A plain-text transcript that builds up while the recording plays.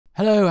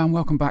Hello and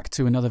welcome back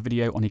to another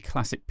video on a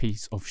classic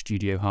piece of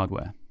studio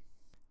hardware.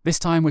 This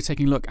time we're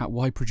taking a look at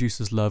why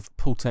producers love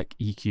Pultec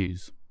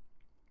EQs.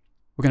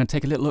 We're going to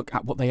take a little look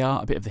at what they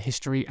are, a bit of the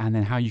history, and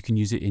then how you can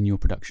use it in your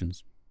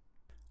productions.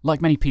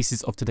 Like many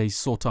pieces of today's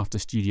sought-after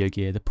studio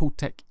gear, the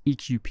Pultec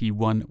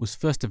EQP-1 was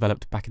first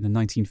developed back in the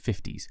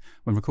 1950s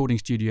when recording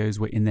studios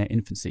were in their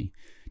infancy,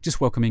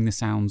 just welcoming the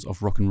sounds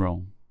of rock and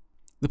roll.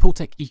 The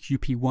Pultec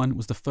EQP-1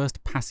 was the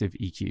first passive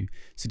EQ,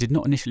 so did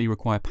not initially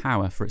require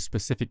power for its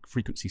specific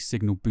frequency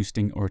signal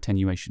boosting or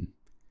attenuation.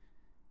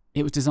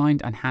 It was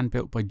designed and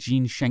hand-built by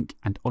Gene Schenk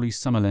and Ollie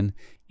Summerlin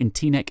in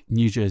Teaneck,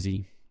 New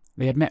Jersey.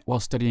 They had met while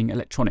studying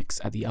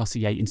electronics at the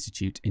RCA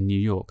Institute in New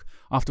York,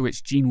 after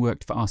which Gene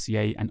worked for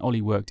RCA and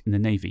Ollie worked in the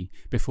Navy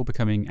before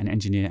becoming an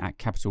engineer at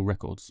Capitol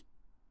Records.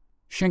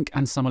 Schenk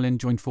and Summerlin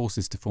joined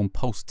forces to form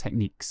Pulse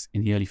Techniques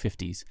in the early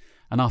 50s,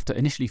 and after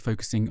initially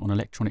focusing on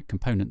electronic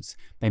components,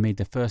 they made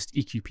their first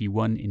EQP-1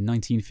 in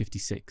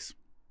 1956.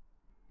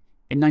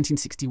 In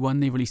 1961,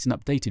 they released an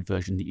updated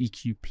version, the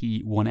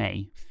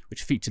EQP-1A,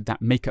 which featured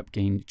that makeup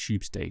gain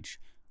tube stage,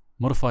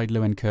 modified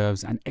low-end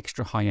curves, and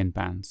extra high-end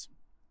bands.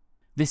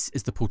 This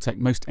is the Pultec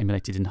most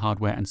emulated in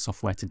hardware and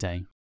software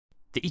today.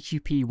 The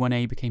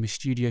EQP-1A became a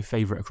studio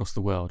favourite across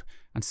the world,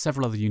 and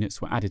several other units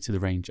were added to the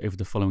range over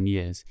the following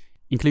years,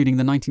 including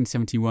the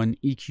 1971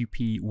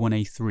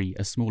 EQP-1A3,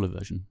 a smaller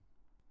version.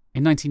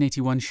 In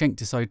 1981, Schenk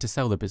decided to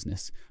sell the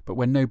business, but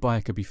when no buyer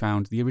could be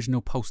found, the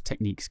original Pulse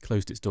Techniques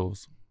closed its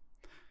doors.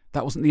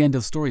 That wasn't the end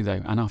of the story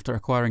though, and after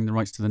acquiring the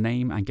rights to the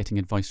name and getting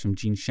advice from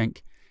Gene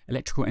Schenk,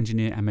 electrical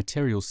engineer and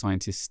materials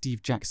scientist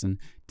Steve Jackson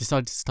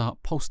decided to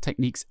start Pulse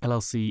Techniques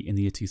LLC in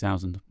the year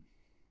 2000.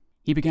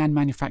 He began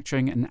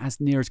manufacturing an as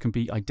near as can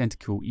be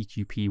identical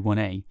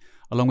EQP-1A,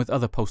 along with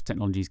other Pulse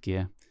Technologies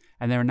gear,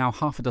 and there are now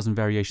half a dozen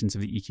variations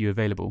of the EQ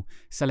available,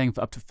 selling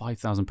for up to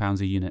 £5,000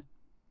 a unit.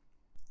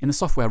 In the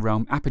software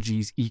realm,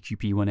 Apogee's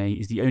EQP-1A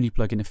is the only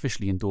plugin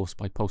officially endorsed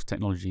by Pulse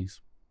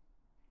Technologies.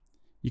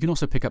 You can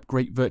also pick up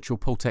great virtual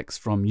Pultecs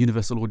from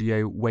Universal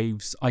Audio,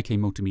 Waves, IK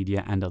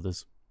Multimedia and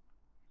others.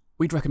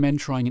 We'd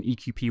recommend trying an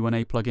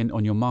EQP-1A plugin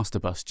on your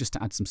master bus just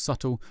to add some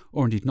subtle,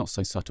 or indeed not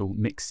so subtle,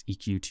 mix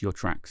EQ to your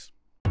tracks.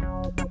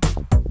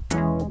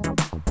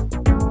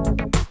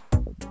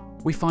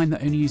 We find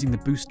that only using the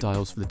boost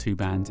dials for the two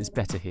bands is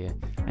better here,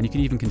 and you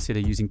can even consider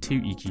using two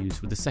EQs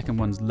with the second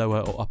one's lower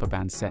or upper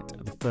band set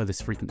at the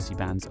furthest frequency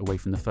bands away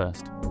from the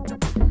first.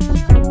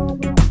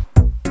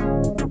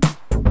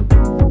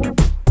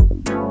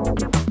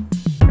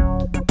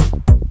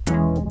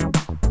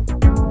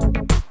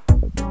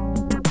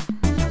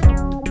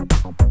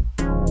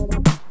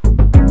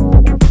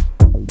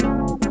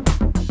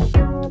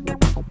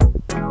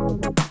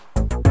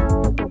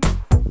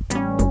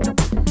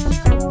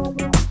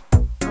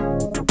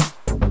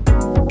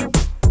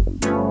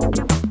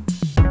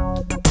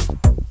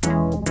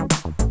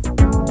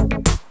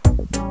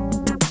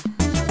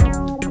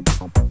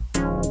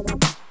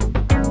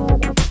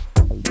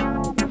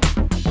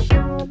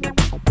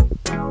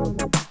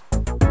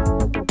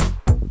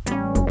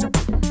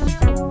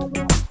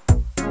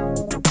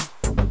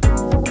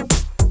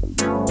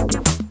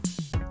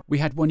 We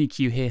had one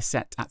EQ here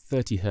set at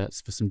 30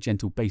 Hz for some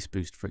gentle bass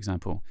boost, for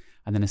example,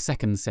 and then a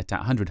second set at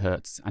 100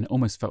 Hz, and it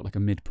almost felt like a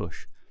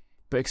mid-push.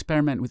 But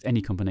experiment with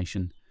any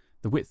combination.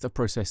 The width of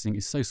processing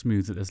is so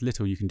smooth that there's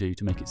little you can do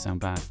to make it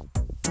sound bad.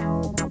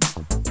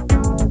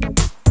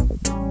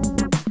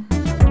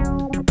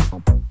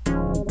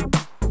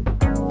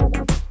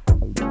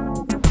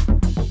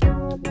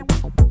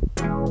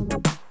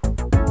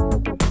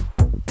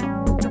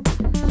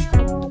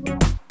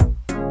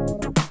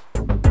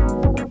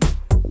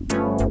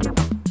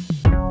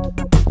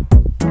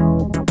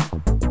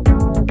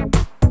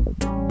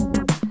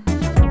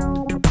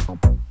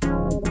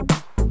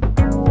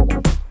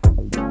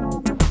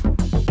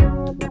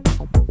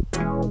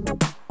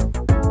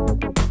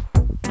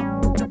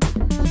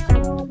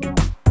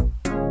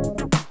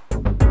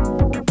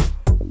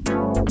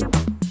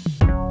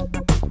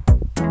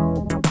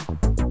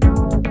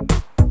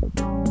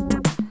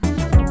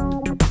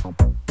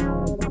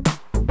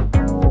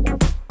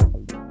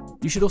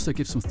 You should also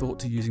give some thought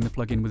to using the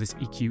plugin with this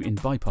EQ in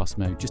bypass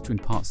mode just to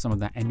impart some of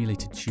that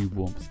emulated tube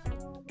warmth.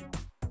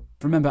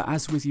 Remember,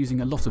 as with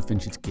using a lot of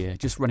vintage gear,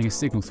 just running a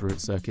signal through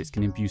its circuits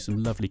can imbue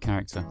some lovely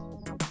character.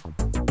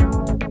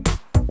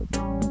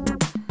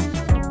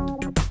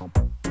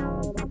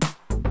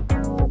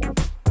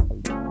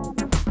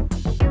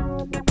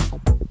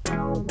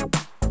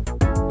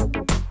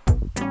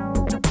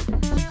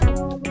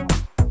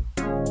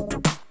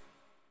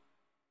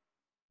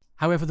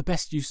 However, the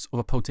best use of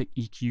a Pultec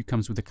EQ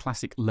comes with a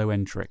classic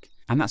low-end trick,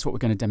 and that's what we're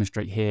going to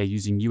demonstrate here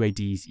using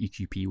UAD's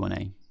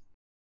EQP-1A.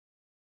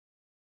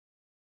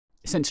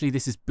 Essentially,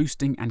 this is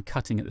boosting and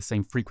cutting at the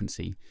same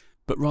frequency,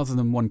 but rather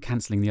than one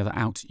cancelling the other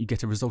out, you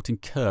get a resulting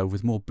curve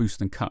with more boost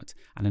than cut,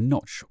 and a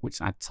notch which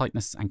adds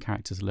tightness and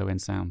character to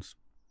low-end sounds.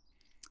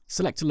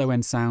 Select a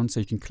low-end sound so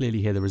you can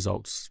clearly hear the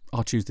results.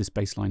 I'll choose this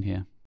bass line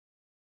here.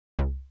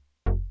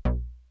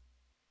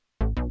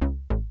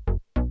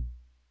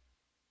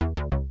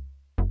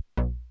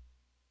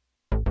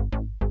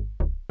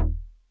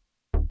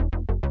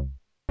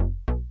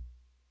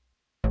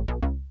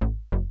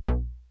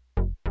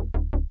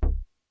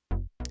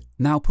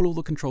 Now pull all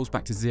the controls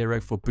back to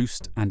 0 for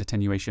boost and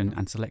attenuation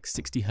and select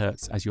 60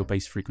 Hz as your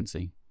bass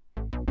frequency.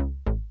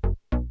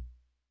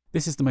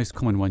 This is the most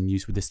common one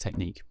used with this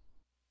technique.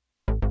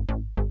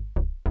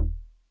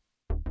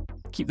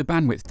 Keep the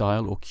bandwidth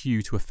dial or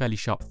Q to a fairly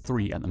sharp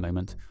 3 at the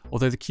moment,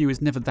 although the Q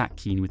is never that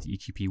keen with the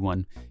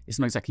EQP-1, it's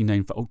not exactly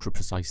known for ultra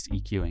precise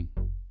EQing.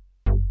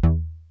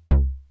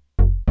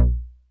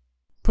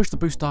 Push the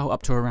boost dial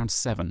up to around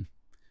 7.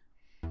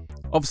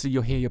 Obviously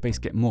you'll hear your bass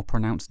get more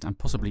pronounced and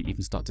possibly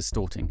even start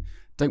distorting.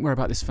 Don't worry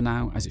about this for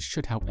now, as it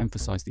should help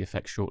emphasise the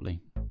effect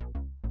shortly.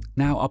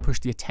 Now I'll push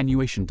the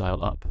attenuation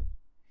dial up.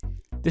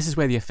 This is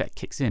where the effect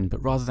kicks in,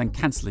 but rather than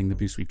cancelling the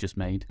boost we've just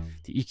made,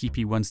 the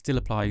EQP-1 still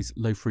applies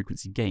low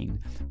frequency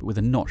gain, but with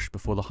a notch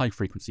before the high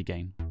frequency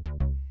gain.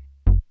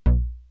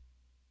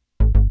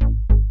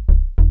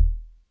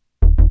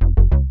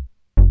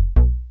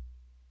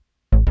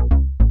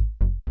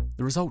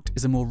 The result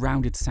is a more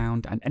rounded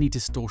sound and any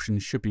distortion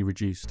should be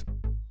reduced.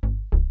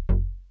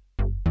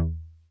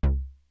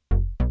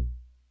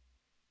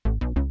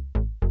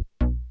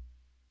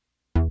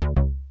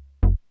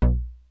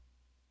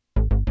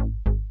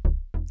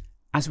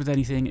 As with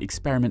anything,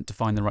 experiment to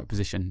find the right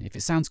position. If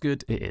it sounds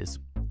good, it is.